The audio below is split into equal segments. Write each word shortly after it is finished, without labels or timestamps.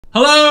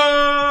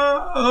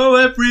Hello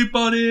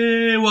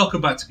everybody!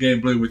 Welcome back to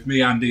GameBloom with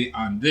me, Andy,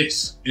 and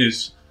this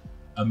is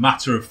a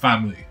matter of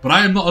family. But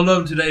I am not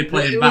alone today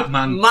playing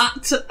Batman.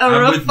 Matter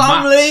of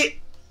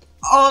family!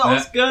 Oh, that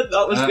was good,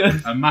 that was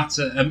good. A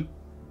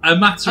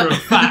matter of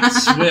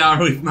fact, we are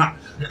with Matt.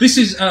 This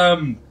is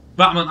Batman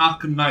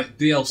Arkham Knight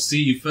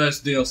DLC,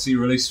 first DLC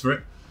release for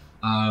it.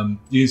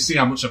 You can see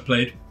how much I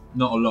played,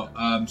 not a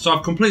lot. So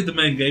I've completed the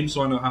main game,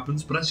 so I know what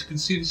happens, but as you can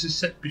see, this is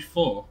set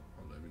before.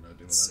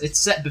 It's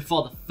set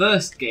before the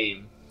first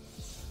game,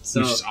 so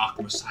which is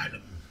Arkham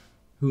Asylum.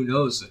 Who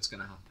knows what's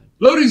going to happen?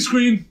 Loading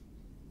screen!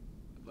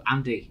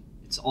 Andy,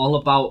 it's all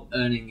about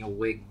earning your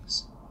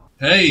wings.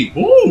 Hey!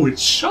 Oh,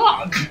 it's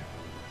Shark!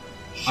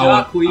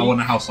 I want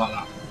a house like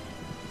that.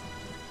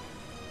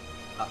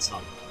 That's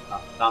not...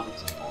 That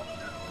looks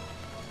unfortunate.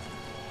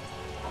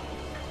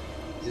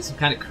 Is it some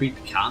kind of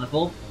creepy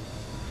carnival?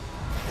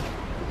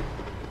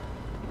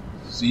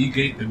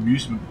 Seagate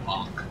Amusement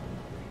Park.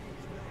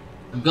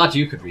 I'm glad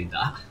you could read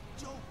that.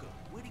 Joker,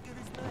 where'd he get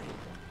his name?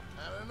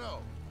 I don't know.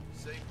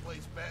 Same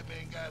place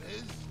Batman got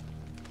his?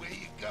 Where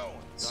you going?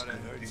 Thought I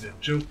heard the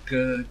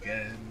Joker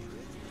again.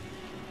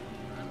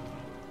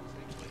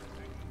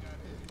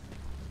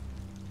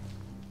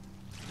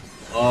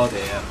 Oh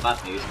dear,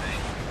 bad news,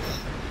 mate.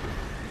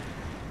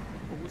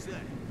 What was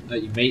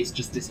that? Your mate's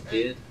just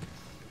disappeared.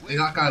 Hey,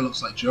 that guy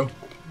looks like Joe.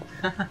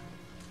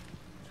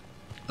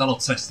 That'll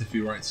test if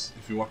he watches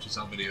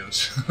our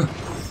videos.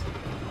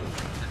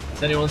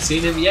 Has anyone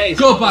seen him? Yeah, he's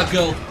go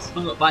Batgirl!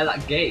 Hung up by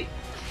that gate.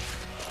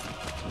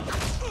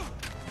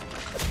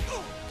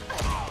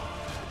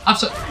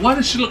 Why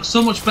does she look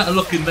so much better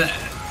looking there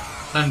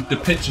than the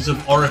pictures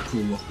of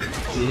Oracle look?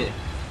 Yeah.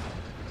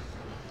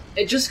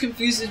 It just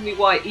confuses me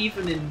why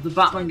even in the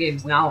Batman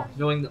games now,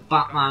 knowing that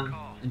Batman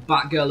and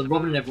Batgirl and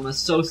Robin and everyone are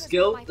so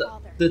skilled, that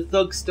the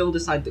thugs still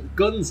decide that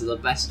guns are the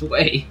best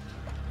way.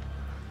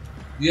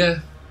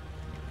 Yeah.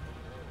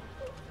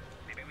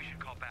 Maybe we should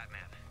call Batman.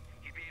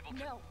 He'd be able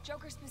to... No,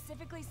 Joker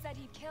specifically said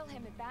he'd kill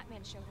him if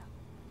Batman showed up.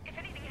 If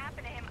anything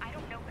happened to him, I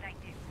don't know what I'd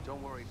do.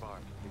 Don't worry,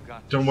 Barb. You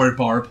got this. Don't worry,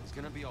 Barb. It's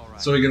gonna be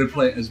alright. So we're going to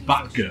play as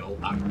Batgirl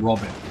and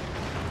Robin.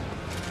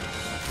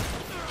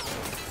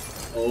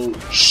 Oh,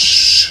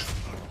 shh!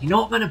 You're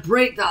not meant to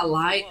break that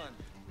light!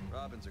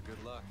 Robin's a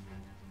good luck.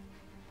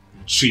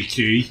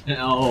 Cheeky.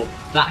 Oh,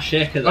 that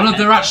shaker. Oh no,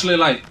 they're actually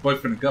like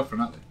boyfriend and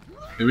girlfriend, aren't they?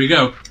 Here we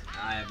go.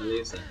 I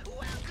believe so.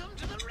 Welcome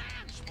to the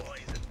ranch,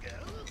 boys and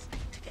girls.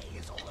 Today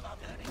is all about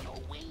earning your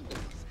wings.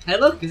 Hey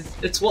look,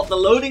 it's what the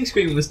loading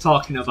screen was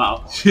talking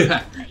about.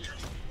 Yeah.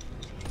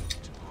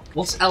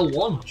 What's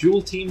L1?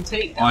 Dual team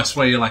takedown. Oh, I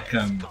swear you like,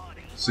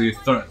 so you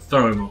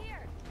throw him up,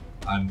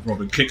 and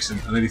Robin kicks him,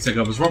 and then you take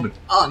over as Robin.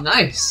 Oh,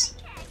 nice.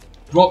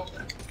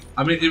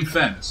 I mean, in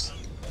fairness,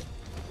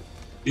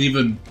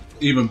 even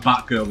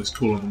Batgirl is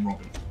cooler than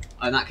Robin.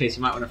 In that case,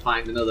 you might want to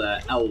find another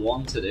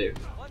L1 to do.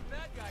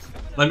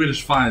 Let me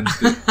just find...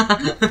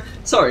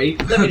 Sorry,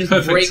 let me just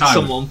Perfect break timing.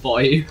 someone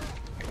for you.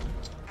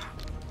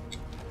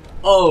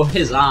 Oh,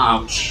 his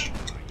arm. Ouch.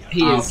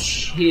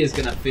 He is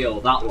gonna feel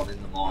that one in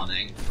the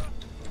morning.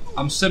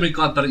 I'm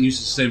semi-glad that it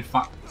uses the same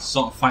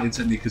sort of fighting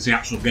technique as the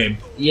actual game.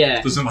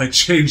 Yeah. Doesn't, like,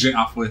 change it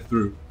halfway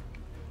through.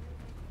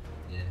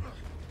 Yeah.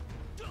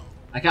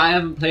 Like, I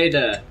haven't played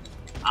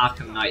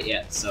Arkham Knight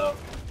yet, so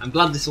I'm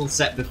glad this one's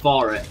set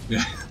before it.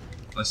 Yeah.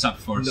 Like set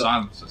before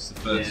Asylum, so it's the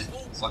first. Yeah.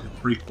 It's like a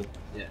prequel.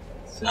 Yeah.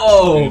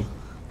 Oh!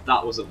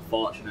 That was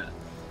unfortunate.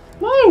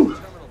 Woo!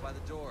 By the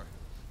door.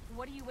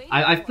 What are you waiting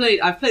I've for?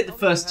 played the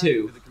first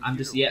two. I'm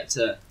just yet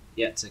to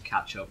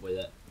catch up with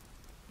it.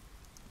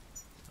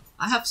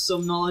 I have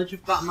some knowledge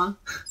of Batman.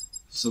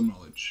 Some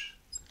knowledge.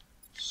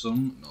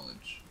 Some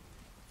knowledge.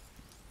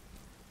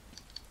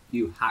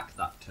 You hacked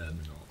that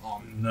terminal.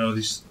 Oh no,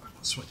 these I've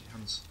got sweaty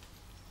hands.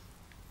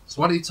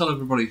 So why don't you tell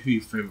everybody who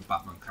your favourite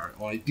Batman character?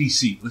 Or like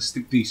DC. Let's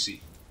stick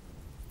DC.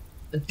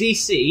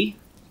 DC,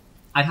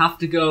 I'd have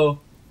to go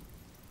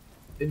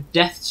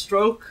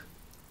Deathstroke,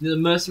 the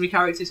mercenary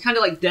character. It's kind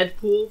of like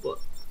Deadpool, but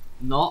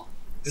not.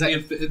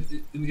 Isn't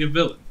he a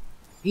villain?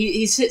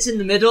 He sits in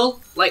the middle,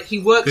 like he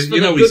works for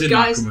You know the he's good in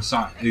guys. Arkham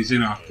Asylum. He's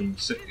in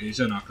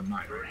Arkham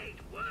Knight, right?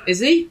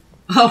 Is he?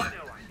 Oh,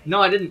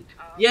 no, I didn't.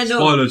 Yeah, no.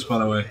 Spoilers, by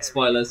the way.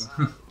 Spoilers.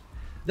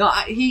 No,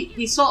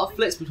 he sort of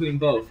flits between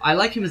both. I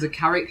like him as a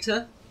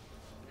character,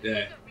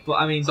 Yeah. but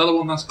I mean, Is that the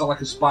one that's got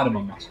like a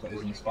Spider-Man mask, but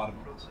isn't a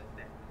Spider-Man mask?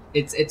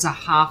 it's a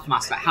half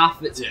mask. Like half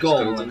of it's Yeah, it's gold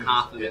kinda and like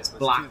half this. of Yeah, it's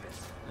black,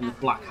 and the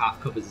black half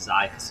covers his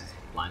eye because he's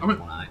blind I with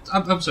mean, one eye.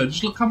 I'm sorry,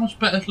 just look how much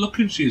better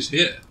looking she is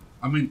here.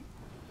 I mean,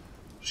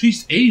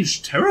 she's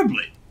aged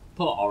terribly.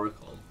 Poor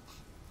Oracle.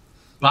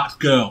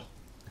 Batgirl.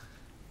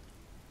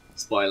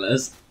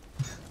 Spoilers.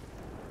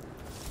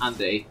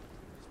 Andy,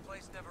 This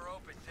place never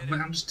opened, I did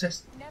mean, it? I'm just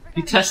testing. Never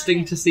you're got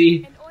testing started. to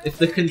see An if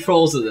the oil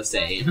controls are the rig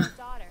same. his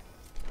daughter.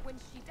 When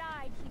she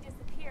died, he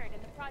disappeared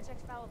and the project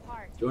fell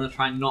apart. Do you want to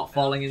try not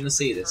falling in the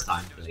sea this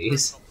time,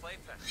 please?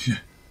 Yeah.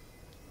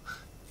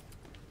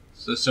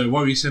 So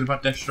what were you saying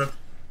about Deathstroke?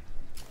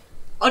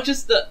 Or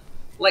just that,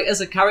 like, as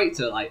a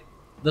character, like,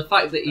 the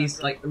fact that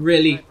he's like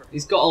really,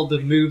 he's got all the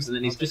moves and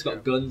then he's just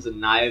got guns and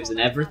knives and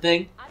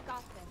everything. I've got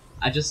this.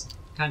 I just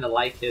kind of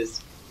like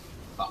his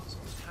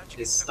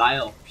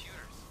style.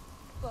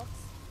 Books.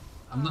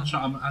 I'm not sure.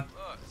 I've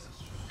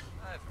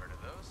heard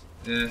of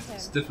those. Yeah,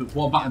 it's different.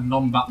 What about a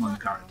non-Batman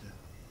character?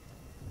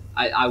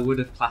 I would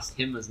have classed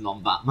him as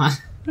non-Batman.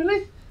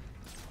 Really?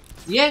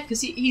 Yeah,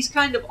 because he's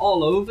kind of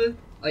all over.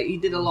 Like he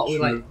did a lot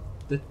with True. like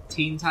the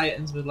Teen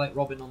Titans with like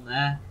Robin on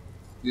there.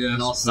 Yeah,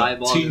 And all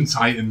Cyborg Teen and-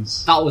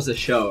 Titans. That was a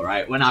show,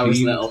 right? When I was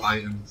Teen little.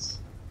 Titans.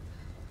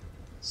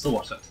 Still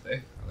watch that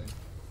today. I think.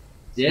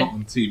 It's Yeah. not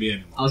on TV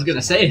anymore. I was gonna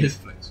It's say on it.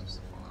 Netflix and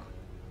stuff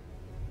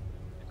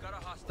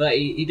like But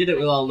he did it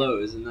with all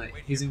those, and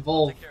like he's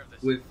involved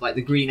with like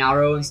the Green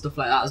Arrow and stuff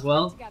like that as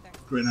well. Together.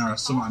 that. Green Arrow,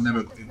 something I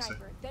never got The into.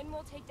 sniper. Then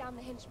we'll take down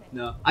the henchman.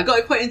 No, I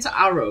got quite into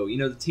Arrow. You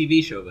know the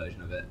TV show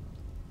version of it.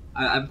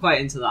 I'm quite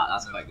into that.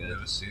 That's quite good.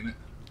 Never seen it.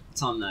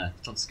 It's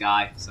on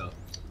Sky, so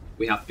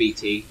we have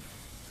BT.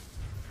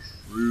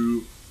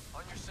 True.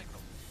 On your signal.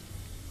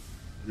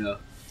 No, I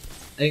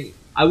think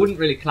I wouldn't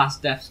really class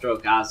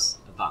Deathstroke as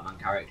a Batman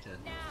character.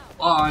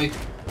 Bye.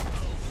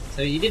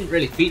 So he didn't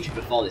really feature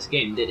before this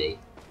game, did he?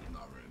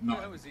 Not really.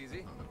 Not, That was easy.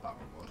 not a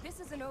Batman one. This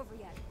isn't over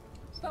yet.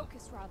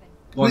 Focus, Robin.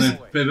 One Who's-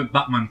 of favourite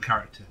Batman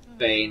character.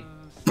 Bane.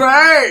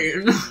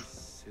 Bane.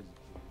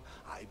 Simple.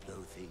 I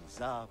blow things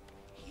up.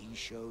 He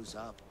shows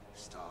up.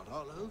 Start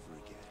all over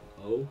again.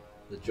 Oh,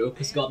 the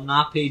Joker's got an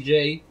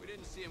RPG. We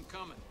didn't see him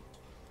coming.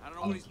 I don't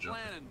know I what love he's the Joker.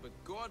 planning, but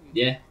Gordon,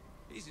 Yeah.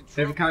 he's in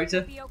Favorite trouble.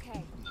 character? Be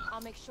okay.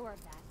 I'll make sure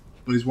of that.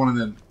 But he's one of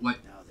them,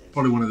 like, Now then,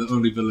 probably one of the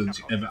only villains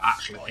you ever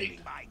actually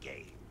hate. my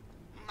game.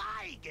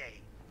 My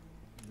game.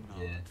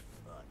 Yeah.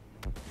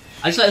 Fun.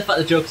 I just like the fact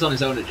the Joker's on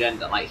his own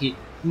agenda. Like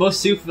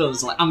most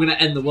supervillains are like, I'm gonna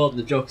end the world, and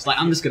the Joker's like,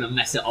 I'm just gonna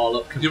mess it all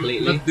up Yeah,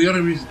 completely. but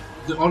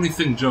the only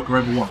thing Joker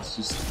ever wants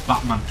is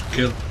Batman to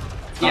kill.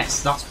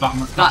 Yes. That's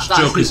Batman. That's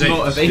Joker's his aim.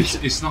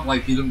 motivation. It's not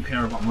like he doesn't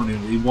care about money.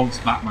 He wants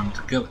Batman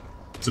to kill him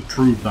to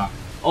prove that.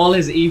 All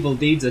his evil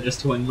deeds are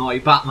just to annoy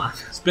Batman.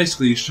 It's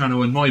basically he's trying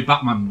to annoy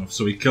Batman enough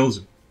so he kills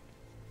him.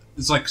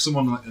 It's like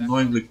someone like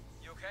annoyingly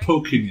You okay?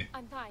 poking you.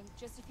 I'm fine.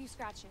 Just a few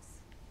scratches.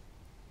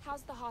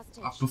 How's the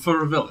hostage? I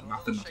prefer a villain. I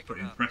think that's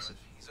pretty impressive.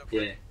 He's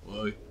okay. Yeah.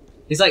 Well,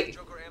 He's like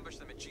Joker ambushed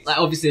them at Cheese.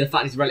 obviously the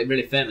fact he's really,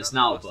 really famous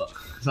now, but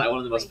he's like one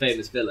of the most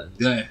famous villains.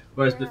 yeah.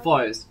 Whereas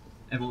before,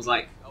 everyone was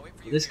like, I'll wait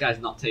for you. this guy's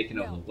not taking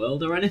over the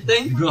world or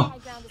anything. No,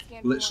 Hide down to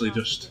scan for literally more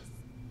just- hostages.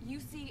 You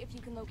see if you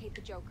can locate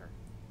the Joker.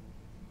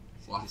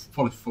 Well, it's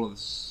probably full of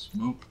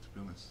smoke, to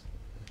be honest.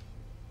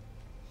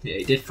 Yeah,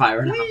 he did fire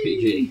an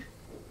RPG.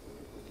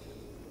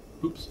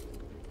 Oops.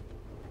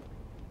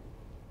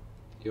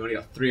 You only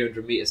got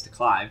 300 meters to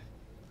climb.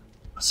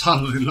 That's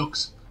how it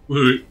looks.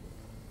 Wait.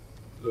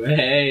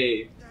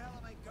 Hey, What the hell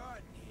am I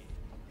guarding here?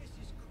 This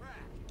is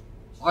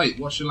crap. Wait,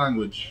 what's your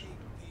language?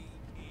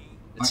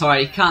 it's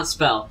alright. You can't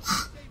spell.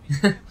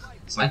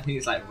 It's I like think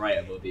it's like right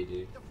above you,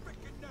 dude. The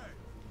frickin' nerve.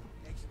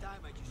 Next time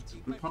I just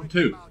keep Group my on frickin'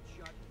 two. mouth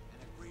shut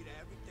and agree to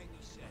everything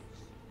he says.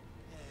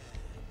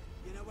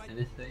 You know what?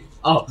 Anything?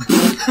 Oh.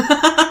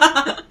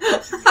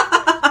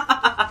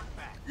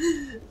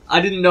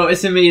 I didn't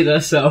notice him either,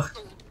 so.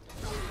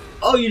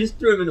 Oh, you just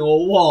threw him into a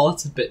wall.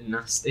 That's a bit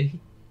nasty.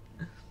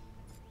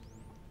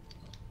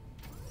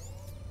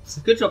 It's a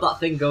good job that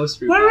thing goes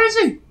through. Where back. is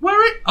he?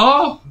 Where is?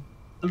 Oh,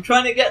 I'm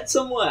trying to get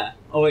somewhere.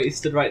 Oh wait, he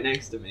stood right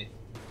next to me.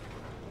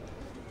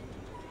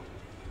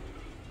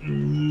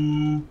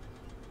 Do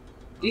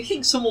you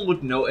think someone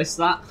would notice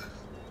that?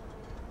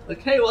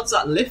 Like, hey, what's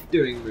that lift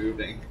doing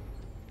moving?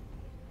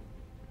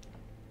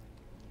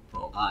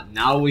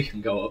 Now we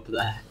can go up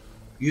there.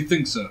 you'd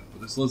think so,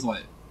 but this looks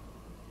like.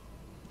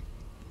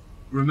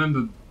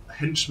 Remember,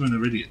 henchmen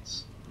are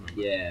idiots.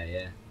 Yeah,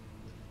 yeah.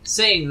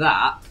 Saying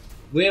that,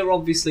 we're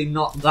obviously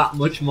not that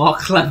much more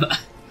clever.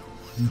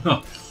 No.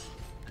 His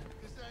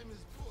name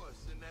is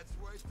Puss, and that's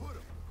where I put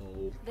him.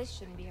 Oh. This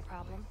shouldn't be a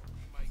problem.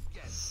 My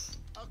guess.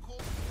 I'll call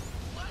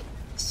what?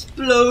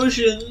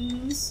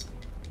 Explosions!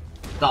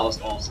 That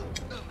was awesome.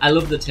 I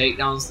love the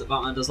takedowns that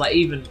Batman does, like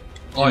even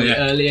Oh in the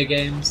yeah. earlier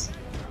games.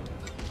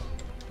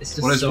 It's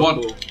just Well, there's so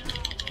one- cool.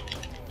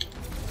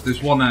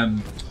 There's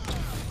one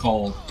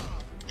called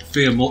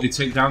Fear multi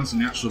takedowns in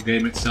the actual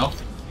game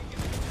itself.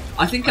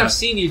 I think I've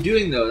seen you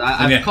doing those. And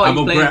I've yeah, caught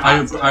you playing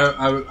I'm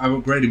that.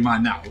 upgrading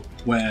mine now,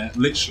 where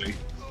literally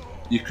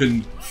you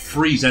can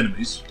freeze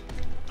enemies.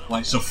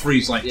 Like so,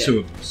 freeze like Yeah. two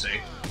of them.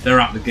 Say they're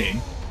out of the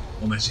game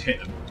unless you hit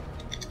them.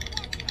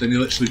 Then you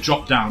literally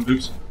drop down.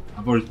 Oops,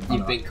 I've already done You've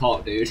that. been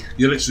caught, dude.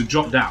 You literally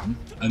drop down,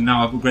 and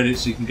now I've upgraded it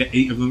so you can get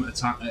 8 of them at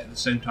the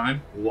same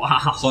time.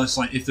 Wow. So it's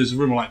like if there's a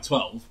room of like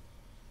 12,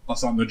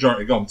 that's like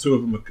majority gone. 2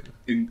 of them are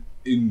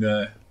in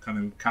the kind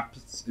of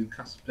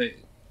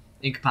incapacitated.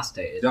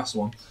 Incapacitated. That's the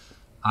one.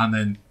 And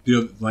then the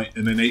other, like,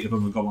 and then 8 of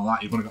them have gone like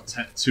that. You've only got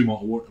 2 more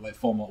to worry, like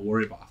 4 more to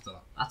worry about after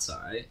that. That's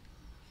alright.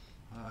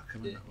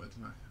 Come Yeah. in that way,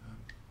 didn't I?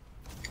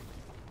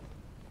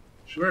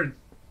 Sure. You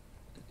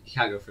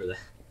can't go through there.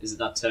 Is it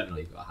that terminal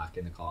you've got a hack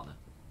in the corner?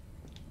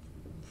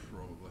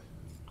 Probably.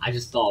 I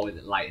just thought with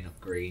it lighting up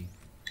green.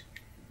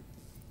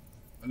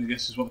 Any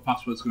guesses what the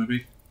password's going to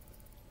be?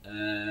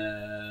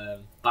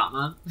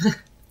 Batman.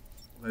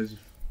 There's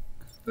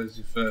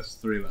your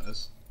first 3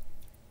 letters.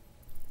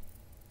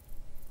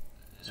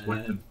 It's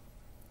weapon.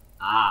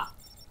 Ah.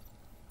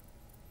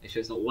 Are you sure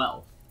it's not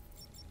wealth?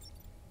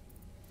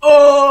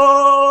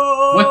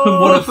 Oh! Weapon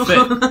would have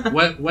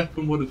fit.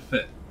 Weapon would have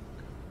fit.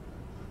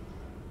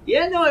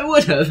 Yeah, no, it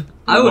would have.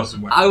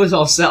 wasn't weapon. I was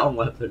all set on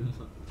weapon.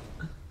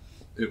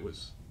 It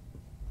was.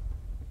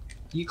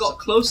 You got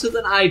closer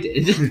than I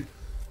did.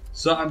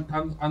 So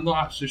I'm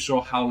not actually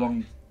sure how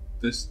long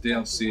this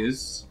DLC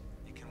is.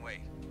 You can wait.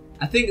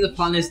 I think the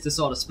plan is to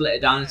sort of split it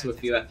down into a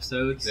few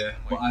episodes. Yeah,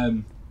 but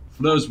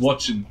for those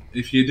watching,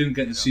 if you didn't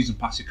get the season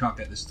pass, you can't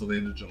get this till the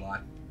end of July,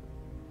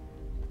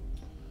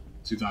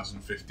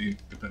 2015,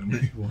 depending on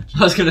when you watch.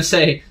 I was gonna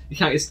say you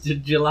can't get to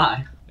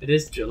July. It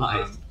is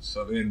July.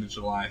 So the end of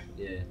July.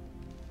 Yeah.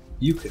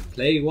 You can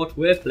play what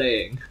we're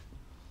playing.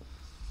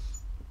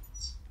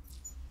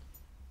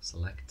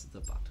 Select the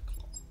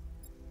Batgirl.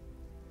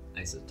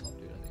 Nice at the top,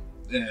 dude. I think.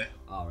 Yeah.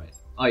 All right.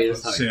 Oh, you're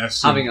just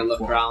See having a look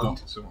what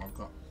around. See what I've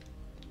got.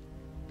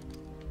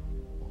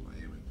 What am I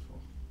aiming for?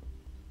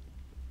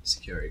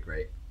 Security,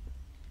 great.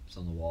 It's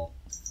on the wall.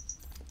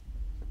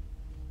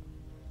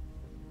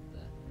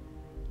 There.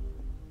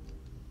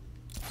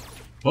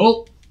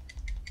 Well,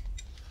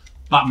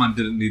 Batman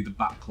didn't need the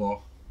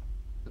Batclaw.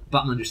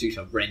 Batman just used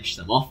to wrench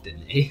them off,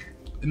 didn't he?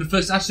 In the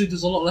first, actually,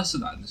 there's a lot less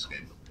of that in this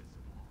game.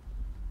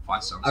 I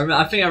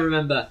think I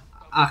remember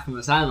Arkham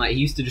Asylum, like, he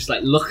used to just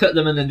like look at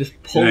them and then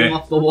just pull them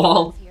off the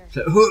wall.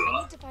 So,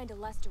 I need to find a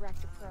less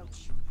direct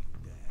approach.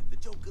 The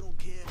Joker don't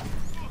care.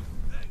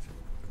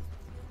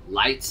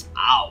 lights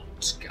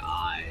out,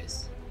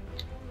 guys.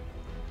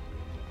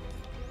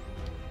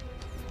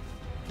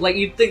 Like,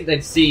 you'd think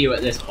they'd see you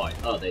at this point.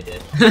 Oh, they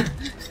did.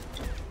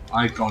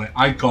 I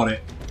got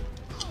it.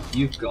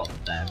 You've got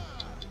them.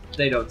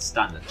 They don't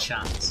stand a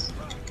chance.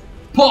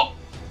 Pop!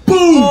 Boom!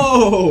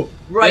 Oh!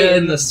 Right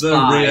in the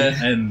spine. rear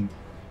end.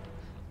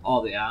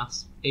 Or the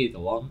ass. Either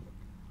one.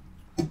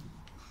 That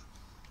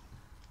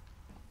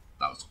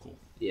was cool.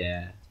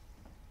 Yeah.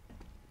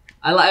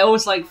 I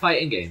always like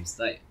fighting games.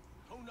 Like,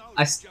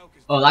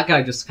 that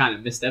guy just kind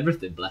of missed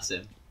everything, bless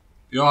him.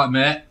 You alright,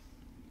 mate?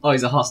 Oh,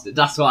 he's a hostage,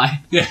 that's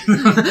why. Yeah.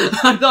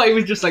 I thought he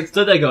was just like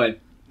stood there going,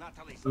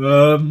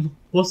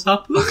 what's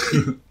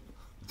happening?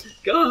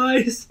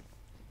 Guys!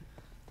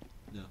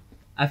 No.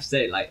 I have to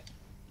say, like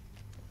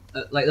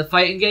the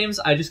fighting games,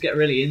 I just get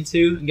really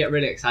into and get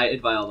really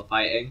excited by all the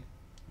fighting.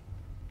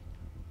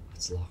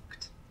 It's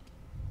locked.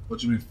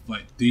 What do you mean,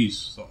 like these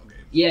sort of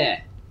games?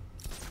 Yeah.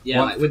 Yeah,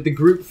 What? like with the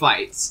group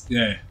fights.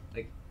 Yeah.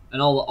 Like, and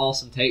all the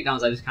awesome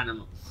takedowns, I just kind of,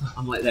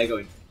 I'm like there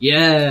going,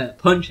 yeah,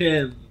 punch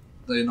him.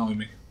 They annoy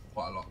me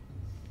quite a lot.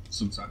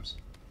 Sometimes.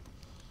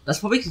 That's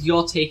probably because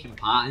you're taking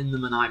part in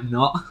them and I'm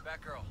not.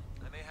 Batgirl,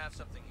 I may have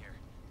something here.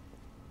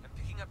 I'm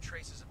picking up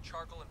traces of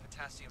charcoal and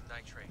potassium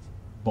nitrate.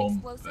 Bomb,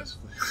 Explosive?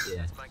 basically. Yeah.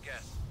 That's my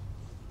guess.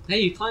 Hey,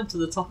 you climbed to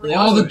the top of the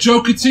Oh, the island.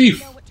 Joker Let me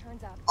teeth! know what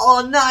turns up.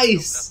 Oh,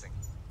 nice! Nothing.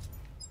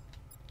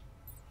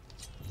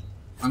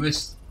 I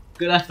missed.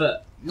 Good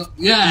effort. No,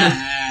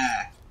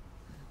 yeah!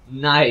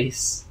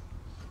 Nice.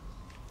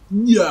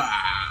 Yeah!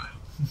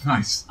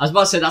 Nice. I was about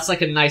to say that's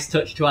like a nice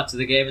touch to add to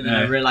the game, and then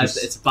I Yeah, realised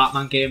that just- it's a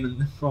Batman game,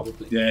 and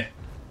probably. Yeah.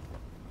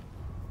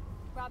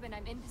 Robin,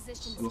 I'm in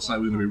position. Looks like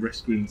we're going to be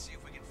rescuing See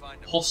if we can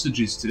find him.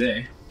 hostages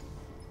today.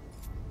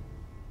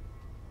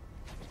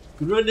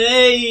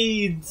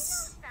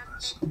 Grenades!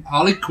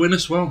 Harley Quinn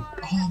as well.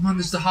 Oh man,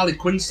 there's the Harley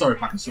Quinn story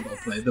pack and stuff I'll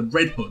play. The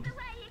Red Hood.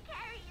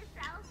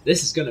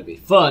 This is gonna be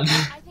fun.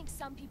 I think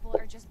some people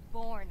are just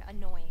born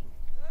annoying.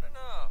 I don't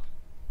know.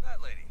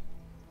 That lady.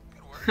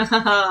 Good work.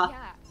 Yeah.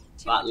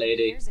 Bat 200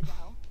 lady. years ago.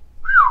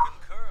 I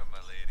concur, my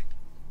lady.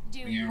 Do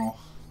you? Meow.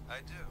 I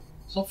do.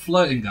 Stop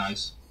flirting,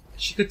 guys.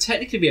 She could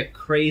technically be a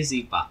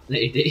crazy Bat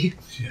lady.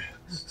 Yeah,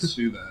 there's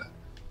two there.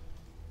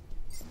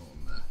 Oh,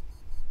 no.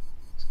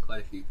 There's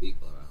quite a few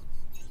people around.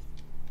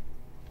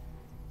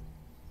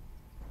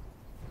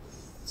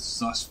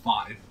 So that's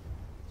 5.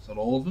 Is that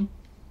all of them?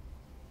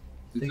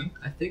 Do you think?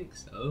 I think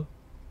so.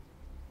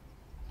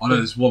 Oh no,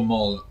 there's one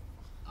more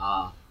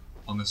Ah,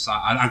 on the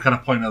side. I kind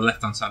of point at the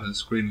left hand side of the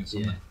screen. It's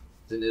on yeah. there.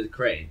 Is it near the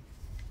crane?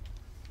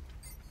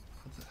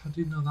 How do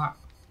you know that?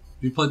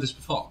 Have you played this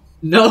before?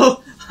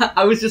 No!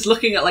 I was just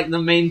looking at like the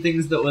main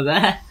things that were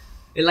there.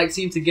 It like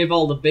seemed to give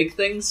all the big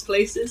things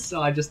places,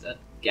 so I just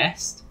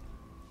guessed.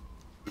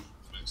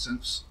 Makes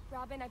sense.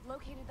 Robin, I've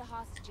located the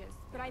hostages,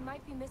 but I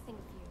might be missing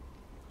a few.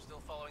 I'm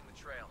still following the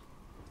trail.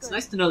 It's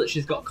nice to know that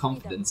she's got I'll free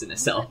confidence them. in You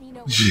herself. let me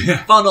know when-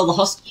 Yeah. Found all the Be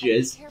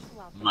hostages. careful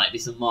out there. Might be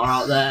some more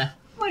out there.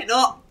 Might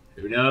not.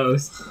 Who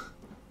knows?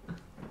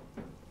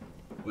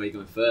 Where are you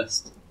going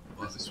first?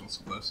 Oh, this one's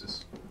the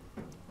closest.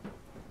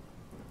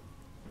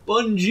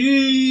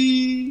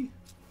 Bungee!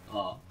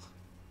 Oh.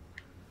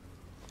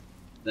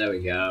 There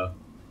we go.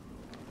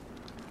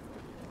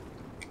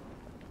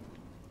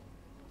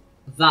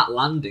 That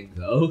landing,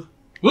 though.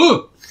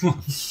 Whoa!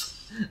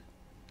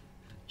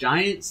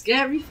 Giant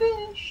scary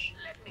fish.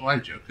 Why,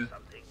 Joker?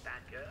 Something,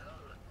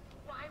 Batgirl.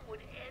 Why would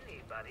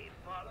anybody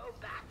follow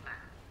Batman?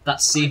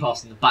 That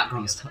seahorse in the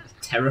background is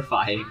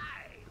terrifying.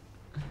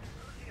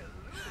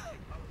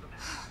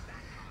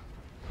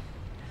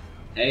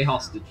 Hey,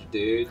 hostage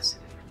dudes.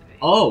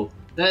 Oh,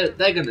 they're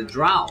gonna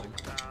drown.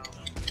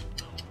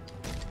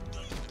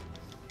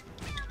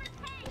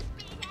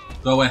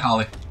 Go away,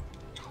 Harley.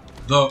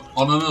 Though,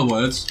 on other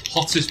words,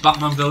 hottest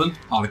Batman villain,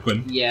 Harley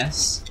Quinn,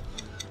 Yes.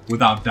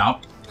 without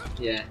doubt.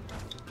 Yeah.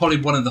 Probably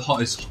one of the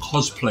hottest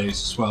cosplays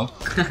as well.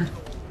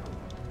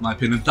 My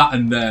opinion. That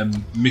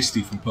and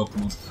Misty from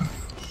Pokemon.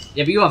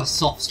 Yeah, but you have a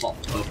soft spot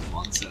for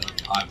Pokemon, so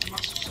I have a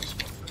massive soft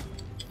spot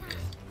for it.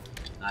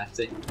 I have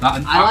to. That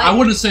and I like- I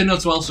wouldn't say no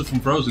to Elsa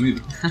from Frozen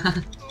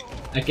either.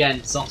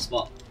 Again, soft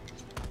spot.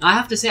 I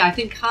have to say, I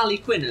think Harley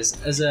Quinn as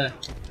a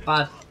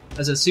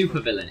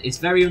supervillain is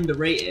very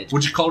underrated.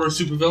 Would you call her a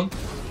supervillain?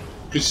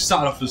 Because she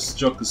started off as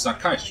Joker's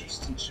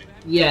psychiatrist, didn't she?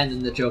 Yeah, and then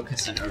the Joker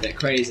sent her a bit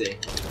crazy.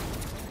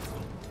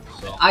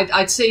 So,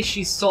 I'd say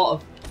she's sort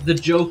of the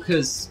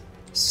Joker's.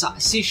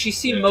 She's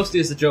seen Yeah. mostly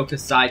as the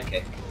Joker's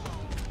sidekick.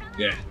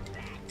 yeah.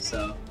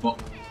 So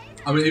But,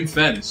 I mean, in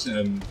fairness,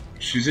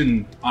 she's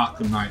in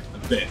Arkham Knight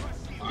a bit.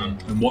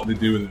 And what they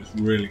do with it is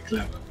really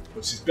clever.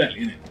 But she's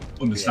barely in it,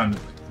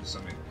 understandably. 'Cause,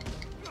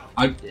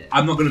 I mean,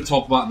 I'm not going to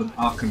talk about the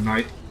Arkham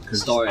Knight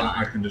because Storyline.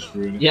 I can just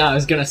ruin it. yeah, I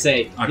was gonna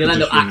say I you'll could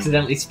end up just ruin it.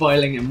 accidentally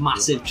spoiling a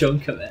massive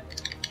chunk of it.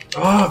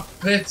 Ah,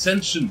 pay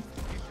attention.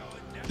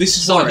 This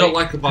is what I Sorry. don't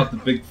like about the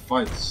big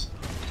fights.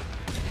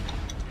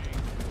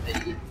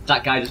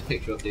 That guy just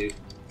picked you up, dude.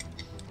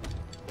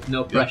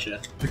 No pressure,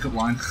 Pick up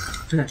line.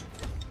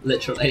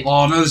 literally.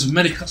 Oh no, there's a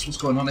medic. That's what's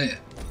going on here.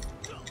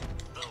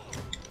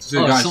 See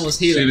the Oh, guys, someone's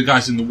see healing. the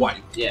guys in the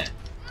white. Yeah.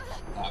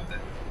 Oh,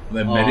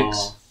 they're medics.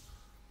 Oh.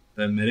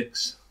 They're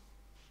medics.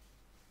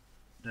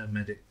 They're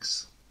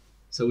medics.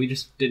 So we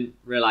just didn't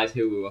realise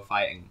who we were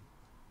fighting,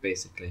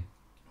 basically.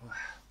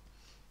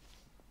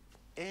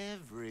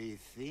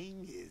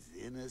 Everything is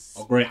in a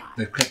Oh great,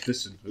 they've kept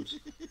this in. Oops.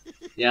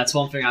 Yeah, that's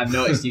one thing I've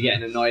noticed you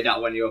getting annoyed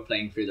at when you were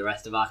playing through the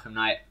rest of Arkham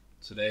Knight.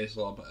 Today is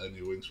all about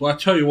earning wings. Well, I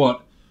tell you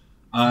what.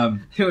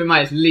 We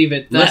might leave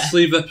it there. Let's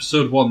leave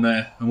episode 1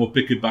 there, and we'll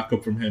pick it back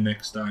up from here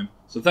next time.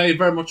 So thank you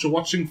very much for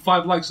watching.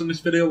 5 likes on this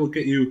video will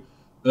get you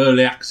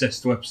early access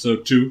to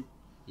episode 2.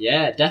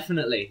 Yeah,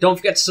 definitely. Don't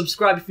forget to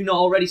subscribe if you're not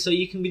already, so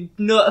you can be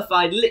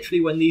notified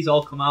literally when these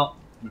all come out.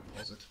 Let me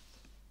pause it.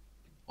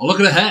 Oh, look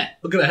at the hair!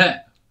 Look at the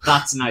hair!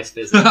 That's nice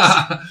physics.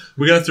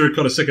 We're going to have to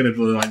record a second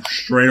episode like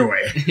straight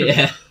away.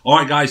 Yeah.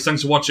 Alright guys,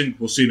 thanks for watching.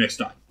 We'll see you next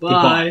time. Bye.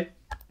 Goodbye.